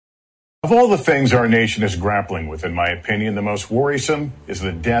Of all the things our nation is grappling with, in my opinion, the most worrisome is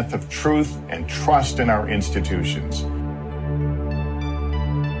the death of truth and trust in our institutions.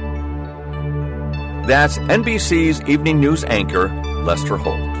 That's NBC's evening news anchor, Lester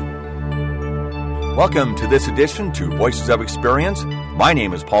Holt. Welcome to this edition to Voices of Experience. My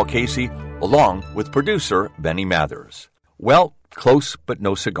name is Paul Casey, along with producer Benny Mathers. Well, close but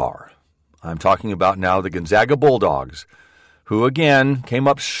no cigar. I'm talking about now the Gonzaga Bulldogs, who again came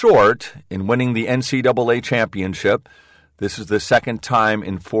up short in winning the NCAA championship. This is the second time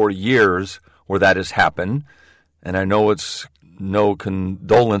in 4 years where that has happened. And I know it's no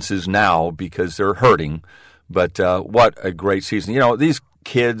condolences now because they're hurting. But what a great season. You know, these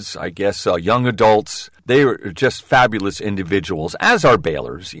kids, I guess, young adults, they are just fabulous individuals, as are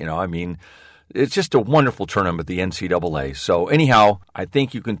Baylor's. You know, I mean, it's just a wonderful tournament, the NCAA. So anyhow, I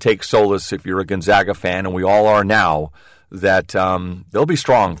think you can take solace if you're a Gonzaga fan, and we all are now, that they'll be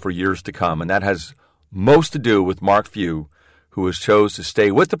strong for years to come. And that has most to do with Mark Few, who has chose to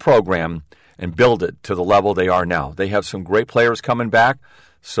stay with the program and build it to the level they are now. They have some great players coming back,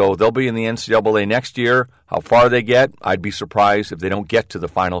 so they'll be in the NCAA next year. How far they get, I'd be surprised if they don't get to the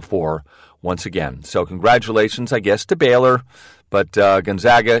Final Four once again. So congratulations, I guess, to Baylor. But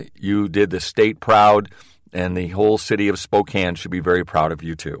Gonzaga, you did the state proud, and the whole city of Spokane should be very proud of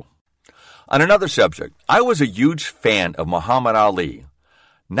you, too. On another subject, I was a huge fan of Muhammad Ali.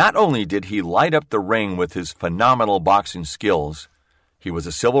 Not only did he light up the ring with his phenomenal boxing skills, he was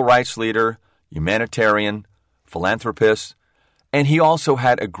a civil rights leader, humanitarian, philanthropist, and he also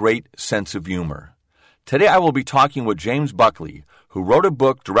had a great sense of humor. Today I will be talking with James Buckley, who wrote a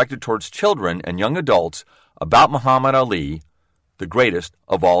book directed towards children and young adults about Muhammad Ali, the greatest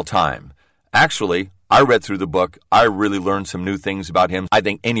of all time. Actually, I read through the book. I really learned some new things about him. I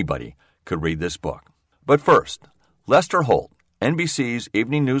think anybody could read this book. But first, Lester Holt, NBC's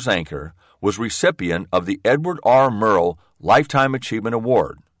evening news anchor, was recipient of the Edward R. Murrow Lifetime Achievement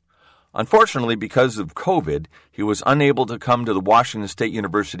Award. Unfortunately, because of COVID, he was unable to come to the Washington State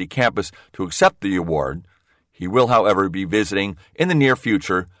University campus to accept the award. He will, however, be visiting in the near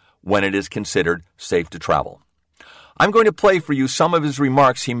future when it is considered safe to travel. I'm going to play for you some of his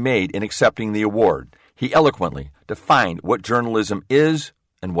remarks he made in accepting the award. He eloquently defined what journalism is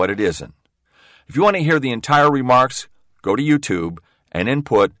and what it isn't. If you want to hear the entire remarks, go to YouTube and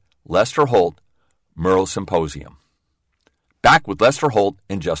input Lester Holt Murrow Symposium. Back with Lester Holt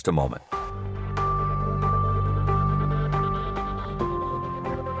in just a moment.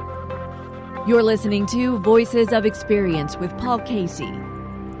 You're listening to Voices of Experience with Paul Casey.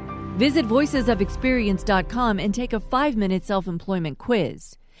 Visit voicesofexperience.com and take a 5-minute self-employment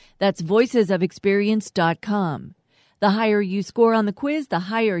quiz. That's voicesofexperience.com. The higher you score on the quiz, the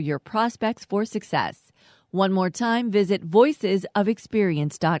higher your prospects for success. One more time, visit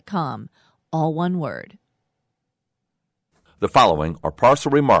voicesofexperience.com. All one word. The following are partial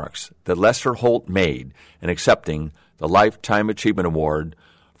remarks that Lester Holt made in accepting the Lifetime Achievement Award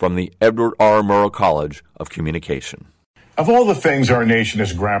from the Edward R. Murrow College of Communication. Of all the things our nation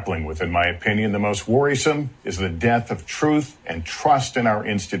is grappling with, in my opinion, the most worrisome is the death of truth and trust in our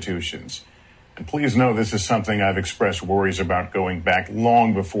institutions. And please know this is something I've expressed worries about going back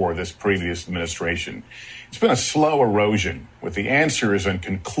long before this previous administration. It's been a slow erosion, with the answers and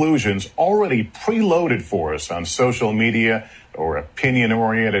conclusions already preloaded for us on social media or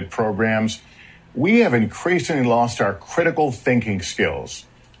opinion-oriented programs. We have increasingly lost our critical thinking skills,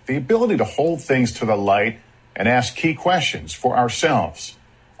 the ability to hold things to the light and ask key questions for ourselves,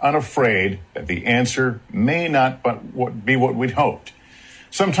 unafraid that the answer may not be what we'd hoped.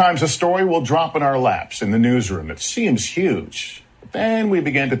 Sometimes a story will drop in our laps in the newsroom. It seems huge. But then we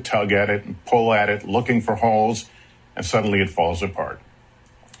begin to tug at it and pull at it, looking for holes, and suddenly it falls apart.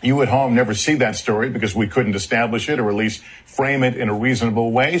 You at home never see that story because we couldn't establish it or at least frame it in a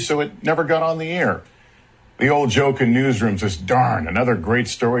reasonable way, so it never got on the air. The old joke in newsrooms is, darn, another great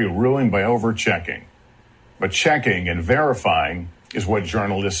story ruined by over-checking. But checking and verifying is what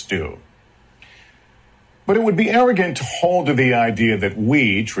journalists do. But it would be arrogant to hold to the idea that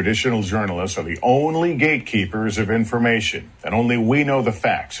we, traditional journalists, are the only gatekeepers of information, that only we know the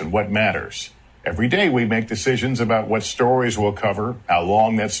facts and what matters. Every day we make decisions about what stories we'll cover, how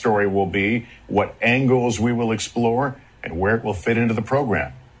long that story will be, what angles we will explore, and where it will fit into the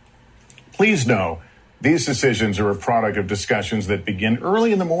program. Please know, these decisions are a product of discussions that begin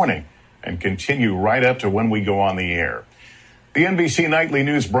early in the morning and continue right up to when we go on the air. The NBC Nightly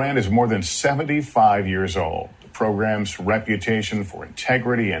News brand is more than 75 years old. The program's reputation for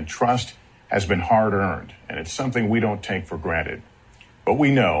integrity and trust has been hard-earned, and it's something we don't take for granted. But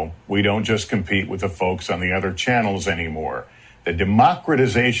we know we don't just compete with the folks on the other channels anymore. The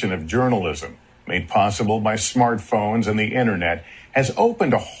democratization of journalism, made possible by smartphones and the internet, has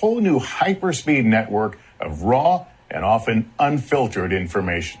opened a whole new hyperspeed network of raw and often unfiltered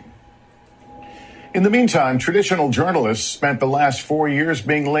information. In the meantime, traditional journalists spent the last 4 years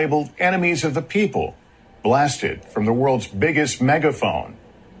being labeled enemies of the people, blasted from the world's biggest megaphone.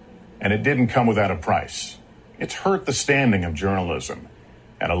 And it didn't come without a price. It's hurt the standing of journalism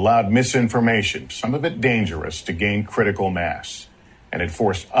and allowed misinformation, some of it dangerous, to gain critical mass. And it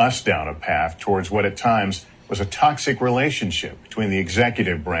forced us down a path towards what at times was a toxic relationship between the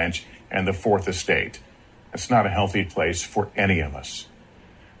executive branch and the Fourth Estate. It's not a healthy place for any of us.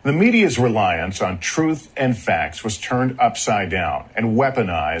 The media's reliance on truth and facts was turned upside down and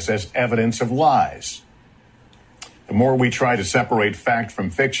weaponized as evidence of lies. The more we try to separate fact from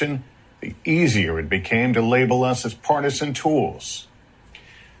fiction, the easier it became to label us as partisan tools.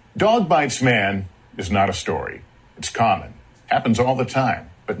 Dog bites man is not a story. It's common. Happens all the time.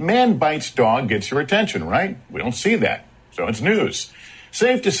 But man bites dog gets your attention, right? We don't see that. So it's news.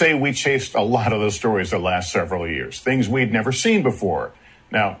 Safe to say we chased a lot of those stories the last several years, things we'd never seen before.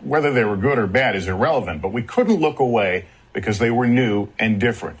 Now, whether they were good or bad is irrelevant, but we couldn't look away because they were new and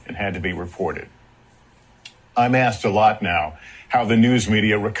different and had to be reported. I'm asked a lot now how the news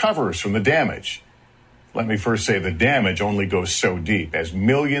media recovers from the damage. Let me first say the damage only goes so deep, as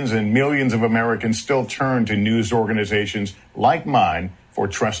millions and millions of Americans still turn to news organizations like mine for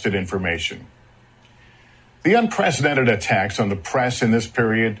trusted information. The unprecedented attacks on the press in this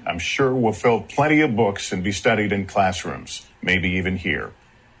period, I'm sure, will fill plenty of books and be studied in classrooms, maybe even here.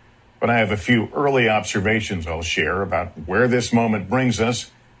 But I have a few early observations I'll share about where this moment brings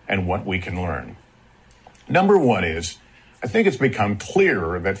us and what we can learn. Number one is, I think it's become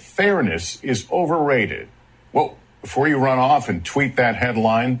clearer that fairness is overrated. Well, before you run off and tweet that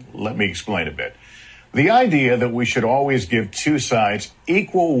headline, let me explain a bit. The idea that we should always give two sides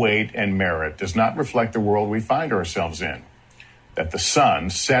equal weight and merit does not reflect the world we find ourselves in. That the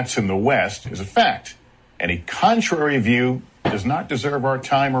sun sets in the west is a fact. Any contrary view does not deserve our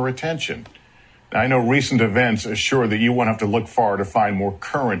time or attention. Now, I know recent events assure that you won't have to look far to find more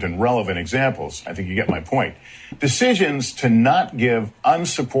current and relevant examples. I think you get my point. Decisions to not give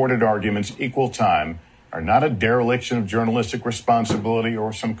unsupported arguments equal time are not a dereliction of journalistic responsibility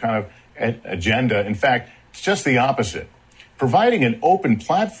or some kind of agenda. In fact, it's just the opposite. Providing an open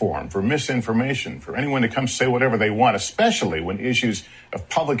platform for misinformation, for anyone to come say whatever they want, especially when issues of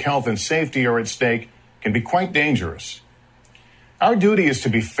public health and safety are at stake, can be quite dangerous. Our duty is to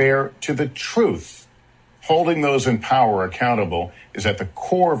be fair to the truth. Holding those in power accountable is at the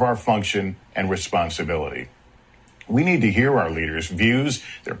core of our function and responsibility. We need to hear our leaders' views,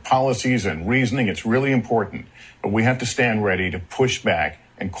 their policies, and reasoning. It's really important, but we have to stand ready to push back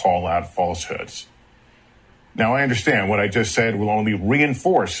and call out falsehoods. Now, I understand what I just said will only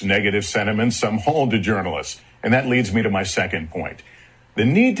reinforce negative sentiments some hold to journalists, and that leads me to my second point. The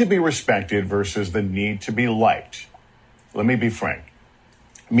need to be respected versus the need to be liked. Let me be frank.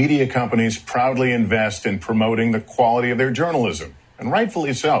 Media companies proudly invest in promoting the quality of their journalism, and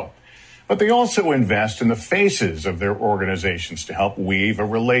rightfully so. But they also invest in the faces of their organizations to help weave a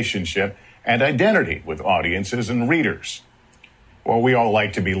relationship and identity with audiences and readers. While we all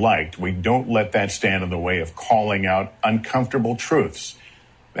like to be liked, we don't let that stand in the way of calling out uncomfortable truths.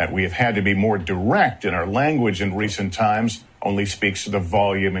 That we have had to be more direct in our language in recent times only speaks to the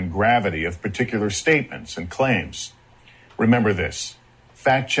volume and gravity of particular statements and claims. Remember this,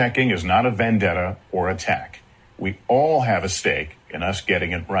 fact-checking is not a vendetta or attack. We all have a stake in us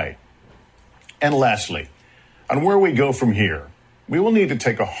getting it right. And lastly, on where we go from here, we will need to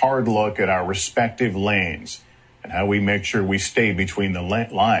take a hard look at our respective lanes and how we make sure we stay between the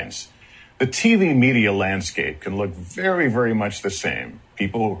lines. The TV media landscape can look very, very much the same.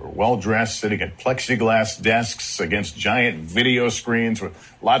 People who are well-dressed sitting at plexiglass desks against giant video screens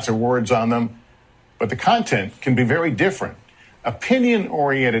with lots of words on them. But the content can be very different.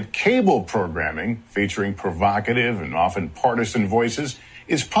 Opinion-oriented cable programming featuring provocative and often partisan voices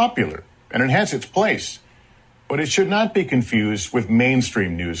is popular, and it has its place. But it should not be confused with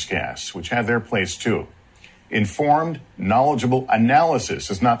mainstream newscasts, which have their place too. Informed, knowledgeable analysis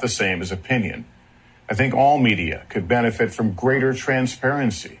is not the same as opinion. I think all media could benefit from greater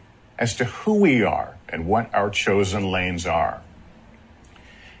transparency as to who we are and what our chosen lanes are.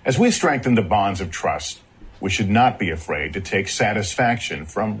 As we strengthen the bonds of trust, we should not be afraid to take satisfaction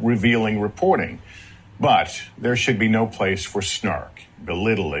from revealing reporting. But there should be no place for snark,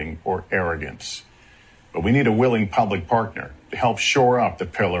 belittling, or arrogance. But we need a willing public partner to help shore up the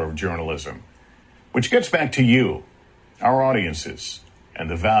pillar of journalism. Which gets back to you, our audiences, and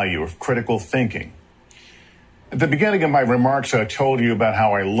the value of critical thinking. At the beginning of my remarks, I told you about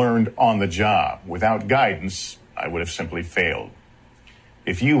how I learned on the job. Without guidance, I would have simply failed.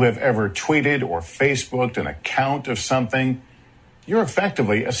 If you have ever tweeted or Facebooked an account of something, you're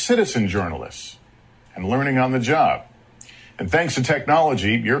effectively a citizen journalist and learning on the job. And thanks to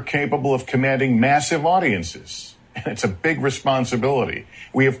technology, you're capable of commanding massive audiences. And it's a big responsibility.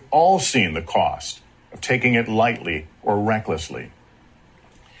 We have all seen the cost of taking it lightly or recklessly.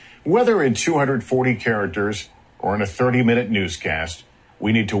 Whether in 240 characters or in a 30-minute newscast,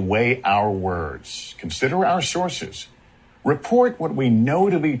 we need to weigh our words, consider our sources, report what we know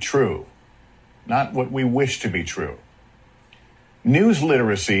to be true, not what we wish to be true. News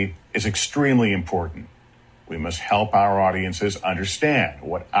literacy is extremely important. We must help our audiences understand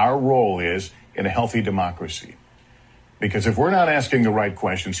what our role is in a healthy democracy. Because if we're not asking the right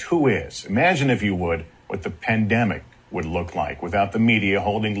questions, who is? Imagine, if you would, what the pandemic would look like without the media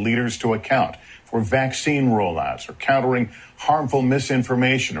holding leaders to account for vaccine rollouts or countering harmful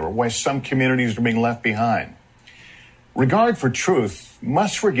misinformation or why some communities are being left behind. Regard for truth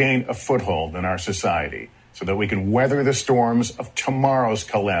must regain a foothold in our society so that we can weather the storms of tomorrow's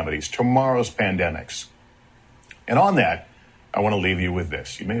calamities, tomorrow's pandemics. And on that, I want to leave you with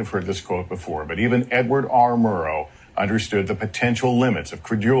this. You may have heard this quote before, but even Edward R. Murrow understood the potential limits of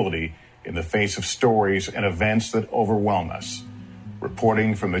credulity in the face of stories and events that overwhelm us.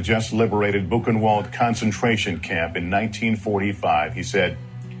 Reporting from the just liberated Buchenwald concentration camp in 1945, he said,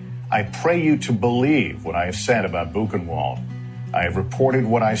 "I pray you to believe what I have said about Buchenwald. I have reported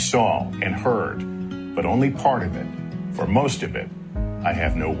what I saw and heard, but only part of it. For most of it, I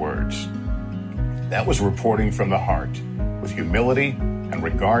have no words." That was reporting from the heart, with humility and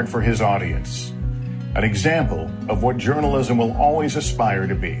regard for his audience. An example of what journalism will always aspire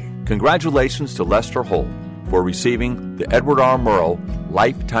to be. Congratulations to Lester Holt for receiving the Edward R. Murrow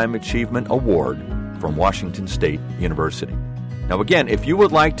Lifetime Achievement Award from Washington State University. Now again, if you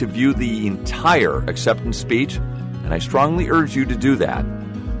would like to view the entire acceptance speech, and I strongly urge you to do that,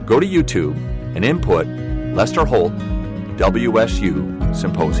 go to YouTube and input Lester Holt WSU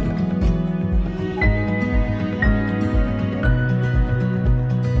Symposium.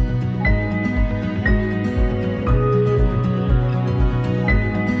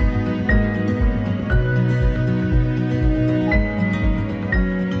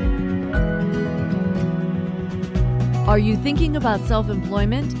 Are you thinking about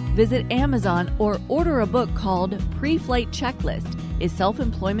self-employment? Visit Amazon or order a book called Pre-Flight Checklist. Is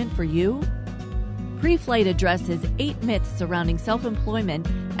self-employment for you? Pre-Flight addresses 8 myths surrounding self-employment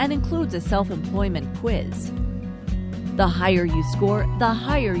and includes a self-employment quiz. The higher you score, the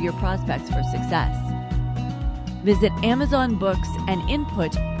higher your prospects for success. Visit Amazon Books and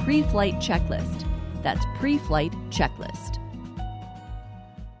input Pre-Flight Checklist. That's Pre-Flight Checklist.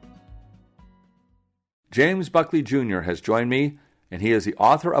 James Buckley Jr. has joined me, and he is the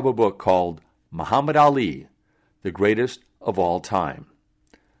author of a book called Muhammad Ali, the Greatest of All Time.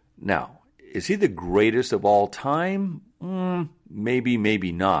 Now, is he the greatest of all time? Maybe,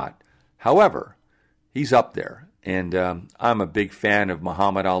 maybe not. However, he's up there, and I'm a big fan of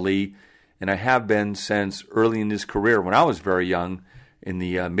Muhammad Ali, and I have been since early in his career when I was very young in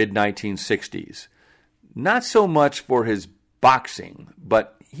the mid-1960s. Not so much for his boxing,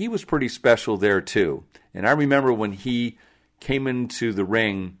 but he was pretty special there too. And I remember when he came into the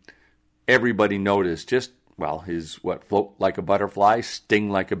ring, everybody noticed just, his float like a butterfly, sting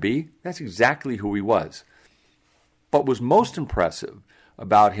like a bee. That's exactly who he was. But what was most impressive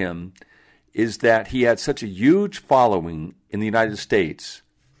about him is that he had such a huge following in the United States.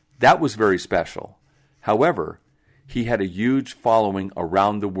 That was very special. However, he had a huge following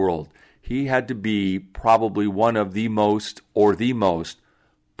around the world. He had to be probably one of the most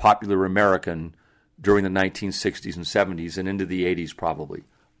popular American during the 1960s and 70s and into the 80s probably.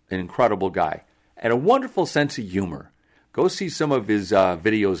 An incredible guy. And a wonderful sense of humor. Go see some of his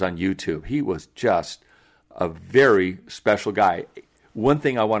videos on YouTube. He was just a very special guy. One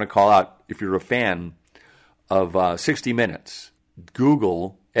thing I want to call out, if you're a fan of 60 Minutes,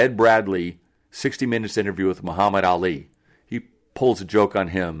 Google Ed Bradley 60 Minutes interview with Muhammad Ali. He pulls a joke on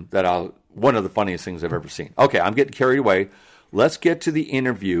him that one of the funniest things I've ever seen. Okay, I'm getting carried away. Let's get to the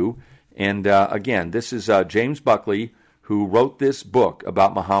interview. And again, this is James Buckley, who wrote this book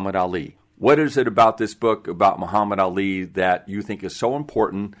about Muhammad Ali. What is it about this book about Muhammad Ali that you think is so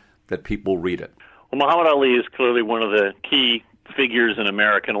important that people read it? Well, Muhammad Ali is clearly one of the key figures in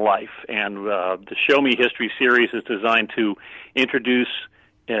American life, and the Show Me History series is designed to introduce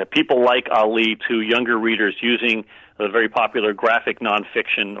people like Ali to younger readers using the very popular graphic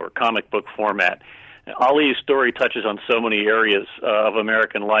nonfiction or comic book format. Ali's story touches on so many areas of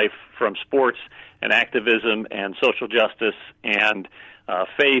American life, from sports and activism and social justice and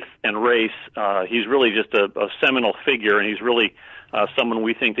faith and race. He's really just a seminal figure, and he's really someone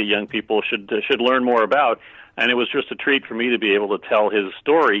we think that young people should learn more about. And it was just a treat for me to be able to tell his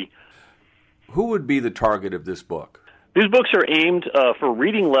story. Who would be the target of this book? These books are aimed for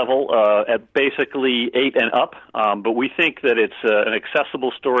reading level at basically 8 and up, but we think that it's an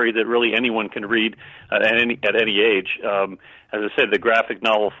accessible story that really anyone can read at any age. As I said, the graphic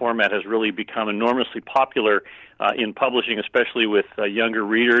novel format has really become enormously popular in publishing, especially with younger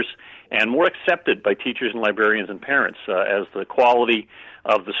readers, and more accepted by teachers and librarians and parents as the quality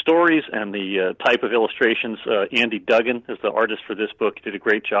of the stories and the type of illustrations. Andy Duggan is the artist for this book. He did a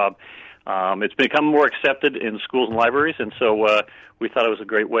great job. It's become more accepted in schools and libraries, and so we thought it was a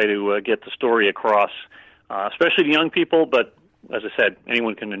great way to get the story across, especially to young people, but as I said,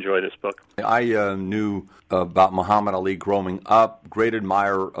 anyone can enjoy this book. I knew about Muhammad Ali growing up, great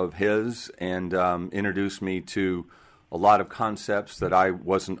admirer of his, and introduced me to a lot of concepts that I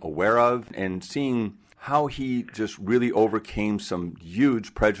wasn't aware of, and seeing how he just really overcame some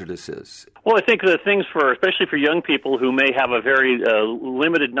huge prejudices. Well, I think the things especially for young people who may have a very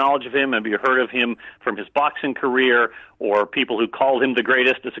limited knowledge of him, maybe heard of him from his boxing career, or people who called him the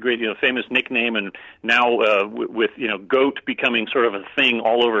greatest. It's a great, famous nickname, and now with GOAT becoming sort of a thing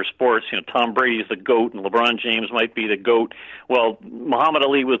all over sports. Tom Brady's the GOAT, and LeBron James might be the GOAT. Well, Muhammad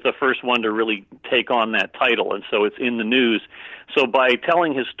Ali was the first one to really take on that title, and so it's in the news. So by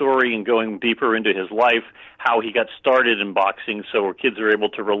telling his story and going deeper into his life, how he got started in boxing, so kids are able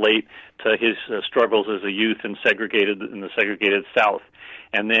to relate to his struggles as a youth in the segregated South,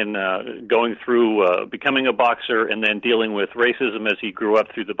 and then going through becoming a boxer, and then dealing with racism as he grew up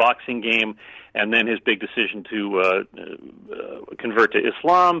through the boxing game, and then his big decision to convert to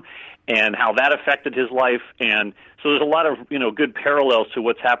Islam, and how that affected his life. And so there's a lot of good parallels to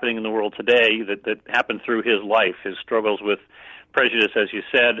what's happening in the world today that happened through his life, his struggles with prejudice, as you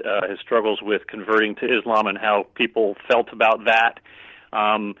said, his struggles with converting to Islam and how people felt about that.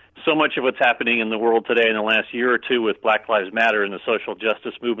 So much of what's happening in the world today in the last year or two with Black Lives Matter and the social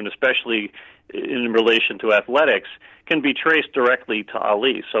justice movement, especially in relation to athletics, can be traced directly to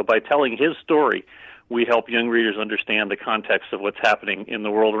Ali. So by telling his story, we help young readers understand the context of what's happening in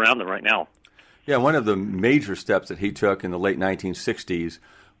the world around them right now. Yeah, one of the major steps that he took in the late 1960s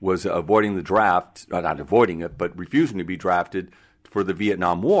was avoiding the draft, not avoiding it, but refusing to be drafted for the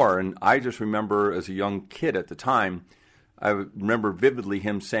Vietnam War. And I just remember as a young kid at the time, I remember vividly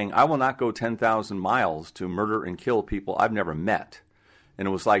him saying, I will not go 10,000 miles to murder and kill people I've never met. And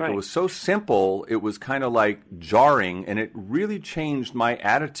it was like, It was so simple, it was kind of like jarring, and it really changed my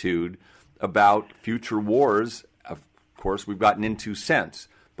attitude about future wars. Of course, we've gotten into since.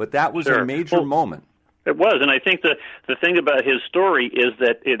 But that was a major moment. It was, and I think the thing about his story is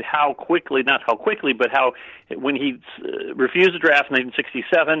that when he refused the draft in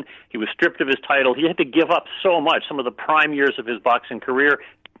 1967, he was stripped of his title. He had to give up so much, some of the prime years of his boxing career,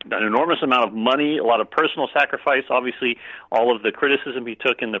 an enormous amount of money, a lot of personal sacrifice, obviously all of the criticism he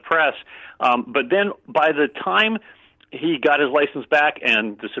took in the press. But then by the time he got his license back,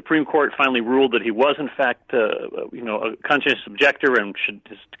 and the Supreme Court finally ruled that he was, in fact, a conscientious objector, and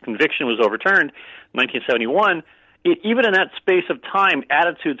his conviction was overturned in 1971. Even in that space of time,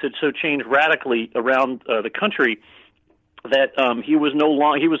 attitudes had so changed radically around the country that he was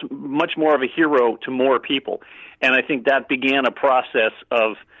much more of a hero to more people, and I think that began a process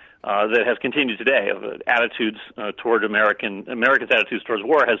of that has continued today of attitudes toward Americans' attitudes towards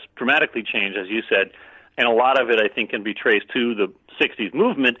war has dramatically changed, as you said. And a lot of it, I think, can be traced to the 60s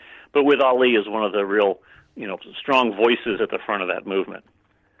movement, but with Ali as one of the real, strong voices at the front of that movement.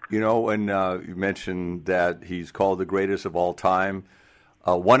 And you mentioned that he's called the greatest of all time.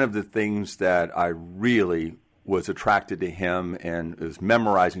 One of the things that I really was attracted to him and is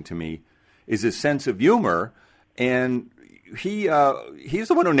memorizing to me is his sense of humor, and he's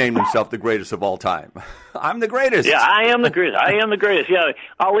the one who named himself the greatest of all time. I'm the greatest. Yeah, I am the greatest. I am the greatest. Yeah,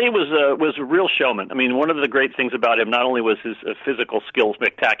 Ali was a real showman. I mean, one of the great things about him not only was his physical skill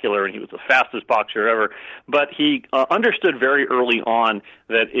spectacular, and he was the fastest boxer ever, but he understood very early on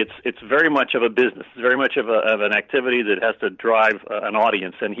that it's very much of a business. It's very much of an activity that has to drive an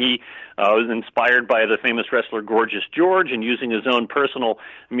audience. And he was inspired by the famous wrestler Gorgeous George, and using his own personal,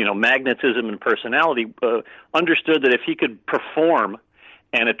 magnetism and personality, understood that if he could perform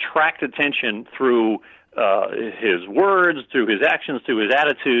and attract attention through his words, through his actions, through his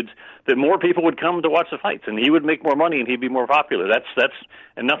attitudes, that more people would come to watch the fights, and he would make more money, and he'd be more popular. That's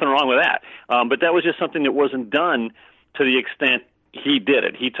and nothing wrong with that. But that was just something that wasn't done to the extent he did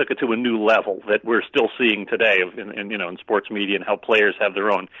it. He took it to a new level that we're still seeing today in sports media, and how players have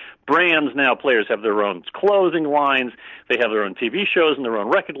their own brands now. Players have their own clothing lines. They have their own TV shows and their own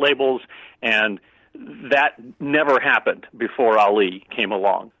record labels, and that never happened before Ali came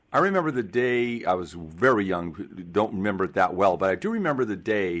along. I remember the day, I was very young, don't remember it that well, but I do remember the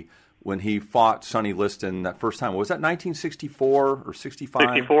day when he fought Sonny Liston that first time. Was that 1964 or 65?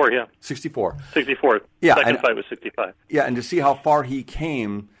 64, yeah. 64. 64. Yeah, Second fight was 65. Yeah, and to see how far he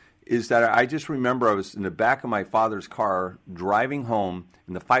came is that I just remember I was in the back of my father's car driving home,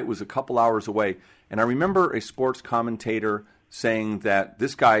 and the fight was a couple hours away. And I remember a sports commentator saying that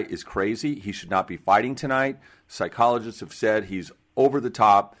this guy is crazy. He should not be fighting tonight. Psychologists have said he's over the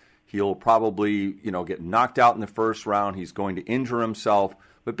top. He'll probably, get knocked out in the first round. He's going to injure himself.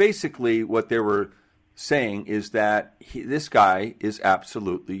 But basically what they were saying is that this guy is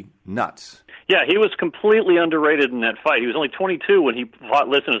absolutely nuts. Yeah, he was completely underrated in that fight. He was only 22 when he fought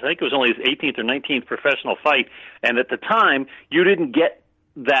Liston. I think it was only his 18th or 19th professional fight. And at the time, you didn't get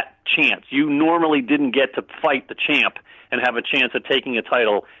that chance. You normally didn't get to fight the champ and have a chance of taking a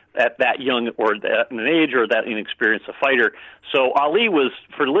title at that young or that an age or that inexperienced a fighter. So Ali was,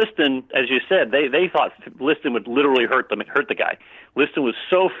 for Liston, as you said, they thought Liston would literally hurt the guy. Liston was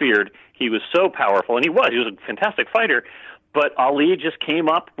so feared, he was so powerful, and he was a fantastic fighter, but Ali just came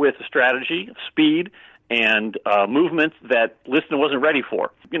up with a strategy, speed, and movements that Liston wasn't ready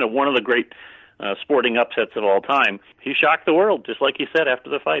for. One of the great sporting upsets of all time. He shocked the world, just like he said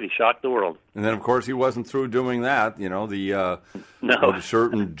after the fight. He shocked the world. And then, of course, he wasn't through doing that. The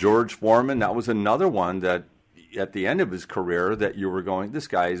certain George Foreman, that was another one that at the end of his career that you were going, this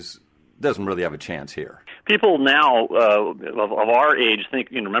guy's doesn't really have a chance here. People now of our age think,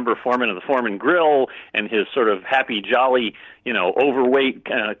 remember Foreman and the Foreman Grill and his sort of happy, jolly, overweight,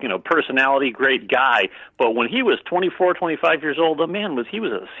 personality, great guy. But when he was 24, 25 years old, he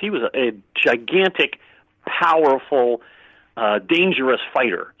was a gigantic, powerful, dangerous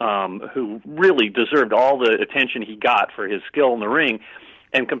fighter who really deserved all the attention he got for his skill in the ring.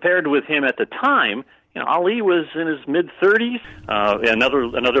 And compared with him at the time, Ali was in his mid-30s.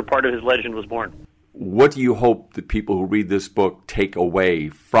 Another part of his legend was born. What do you hope that people who read this book take away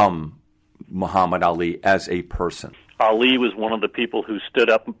from Muhammad Ali as a person? Ali was one of the people who stood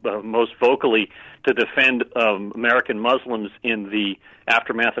up most vocally to defend American Muslims in the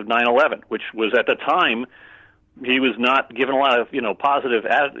aftermath of 9/11, which was at the time he was not given a lot of positive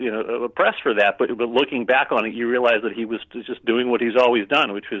press for that. But looking back on it, you realize that he was just doing what he's always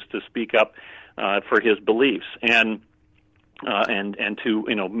done, which was to speak up for his beliefs and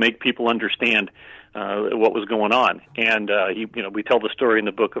to make people understand what was going on. And we tell the story in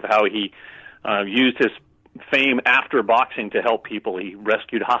the book of how he used his fame after boxing to help people. He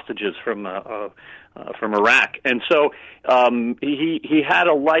rescued hostages from Iraq, and so he had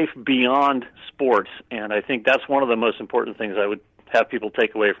a life beyond sports. And I think that's one of the most important things I would have people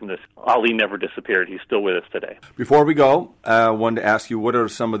take away from this. Ali never disappeared. He's still with us today. Before we go, I wanted to ask you, what are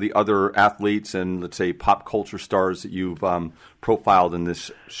some of the other athletes and, let's say, pop culture stars that you've profiled in this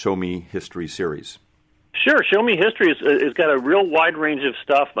Show Me History series? Sure. Show Me History has got a real wide range of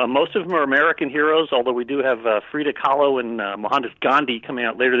stuff. Most of them are American heroes, although we do have Frida Kahlo and Mohandas Gandhi coming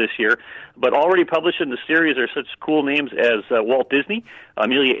out later this year. But already published in the series are such cool names as Walt Disney,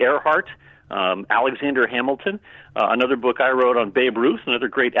 Amelia Earhart, Alexander Hamilton, another book I wrote on Babe Ruth, another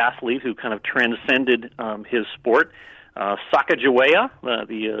great athlete who kind of transcended his sport, Sacagawea,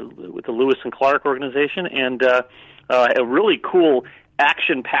 with the Lewis and Clark organization, and a really cool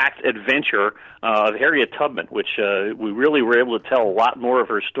action-packed adventure of Harriet Tubman, which we really were able to tell a lot more of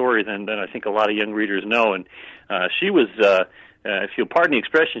her story than I think a lot of young readers know. And she was, if you'll pardon the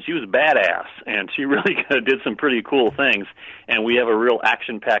expression, she was badass, and she really did some pretty cool things. And we have a real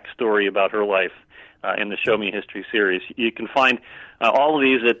action-packed story about her life in the Show Me History series. You can find all of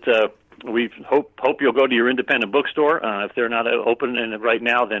these at we hope you'll go to your independent bookstore. If they're not open right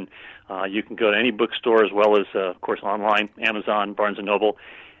now, then you can go to any bookstore as well as, of course, online, Amazon, Barnes & Noble.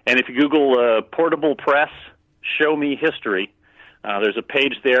 And if you Google Portable Press, Show Me History, there's a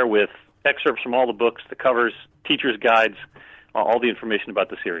page there with excerpts from all the books, the covers, teacher's guides, all the information about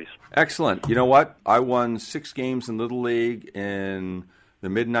the series. Excellent. You know what? I won 6 games in Little League in the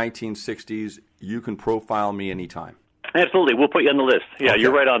mid-1960s. You can profile me anytime. Absolutely. We'll put you on the list. Yeah, Okay.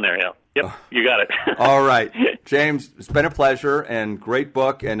 You're right on there, yeah. Yep, you got it. All right. James, it's been a pleasure and great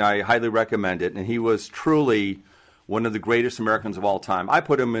book, and I highly recommend it. And he was truly one of the greatest Americans of all time. I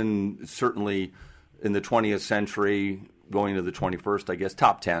put him in, certainly, in the 20th century, going to the 21st, I guess,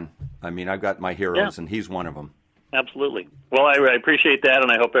 top 10. I mean, I've got my heroes, and he's one of them. Absolutely. Well, I appreciate that,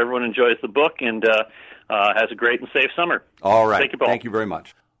 and I hope everyone enjoys the book and has a great and safe summer. All right. Thank you, Paul. Thank you very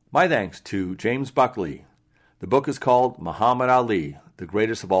much. My thanks to James Buckley. The book is called Muhammad Ali, the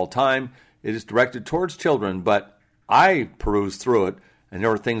Greatest of All Time. It is directed towards children, but I perused through it, and there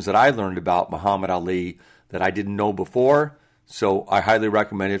were things that I learned about Muhammad Ali that I didn't know before, so I highly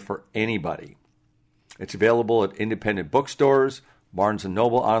recommend it for anybody. It's available at independent bookstores, Barnes &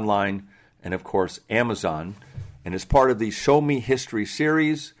 Noble online, and of course Amazon. And it's part of the Show Me History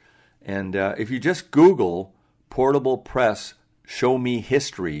series. And if you just Google Portable Press Show Me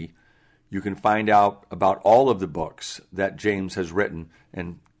History, you can find out about all of the books that James has written.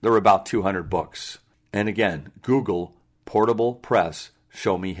 And there are about 200 books. And again, Google Portable Press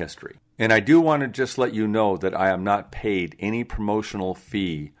Show Me History. And I do want to just let you know that I am not paid any promotional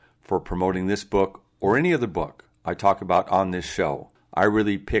fee for promoting this book or any other book I talk about on this show. I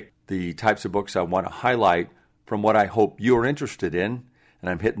really pick the types of books I want to highlight from what I hope you're interested in, and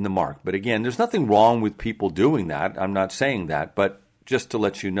I'm hitting the mark. But again, there's nothing wrong with people doing that. I'm not saying that, but just to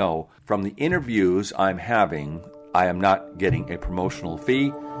let you know, from the interviews I'm having, I am not getting a promotional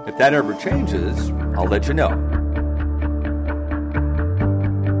fee. If that ever changes, I'll let you know.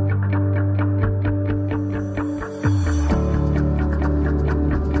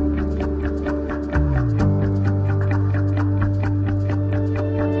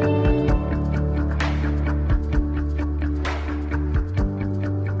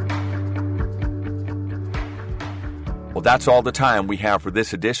 Well, that's all the time we have for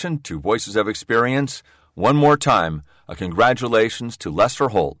this edition to Voices of Experience. One more time, a congratulations to Lester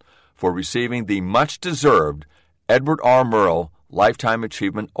Holt for receiving the much-deserved Edward R. Murrow Lifetime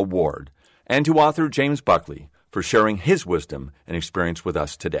Achievement Award, and to author James Buckley for sharing his wisdom and experience with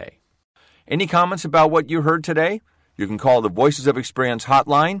us today. Any comments about what you heard today? You can call the Voices of Experience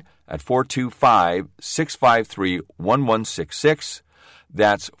hotline at 425-653-1166.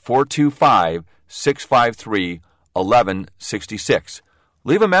 That's 425-653-1166. 1166.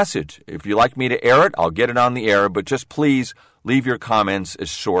 Leave a message. If you'd like me to air it, I'll get it on the air, but just please leave your comments as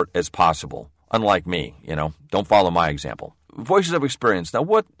short as possible. Unlike me, don't follow my example. Voices of Experience. Now,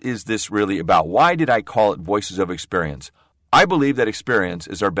 what is this really about? Why did I call it Voices of Experience? I believe that experience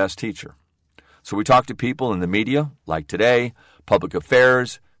is our best teacher. So we talk to people in the media, like today, public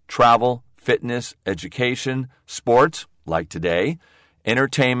affairs, travel, fitness, education, sports, like today,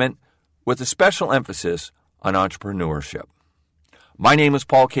 entertainment, with a special emphasis on entrepreneurship. My name is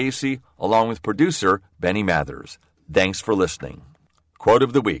Paul Casey, along with producer Benny Mathers. Thanks for listening. Quote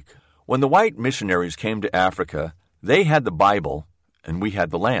of the week. When the white missionaries came to Africa, they had the Bible and we had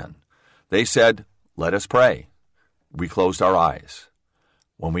the land. They said, "Let us pray." We closed our eyes.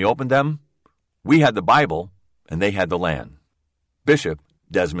 When we opened them, we had the Bible and they had the land. Bishop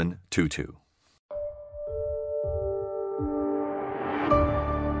Desmond Tutu.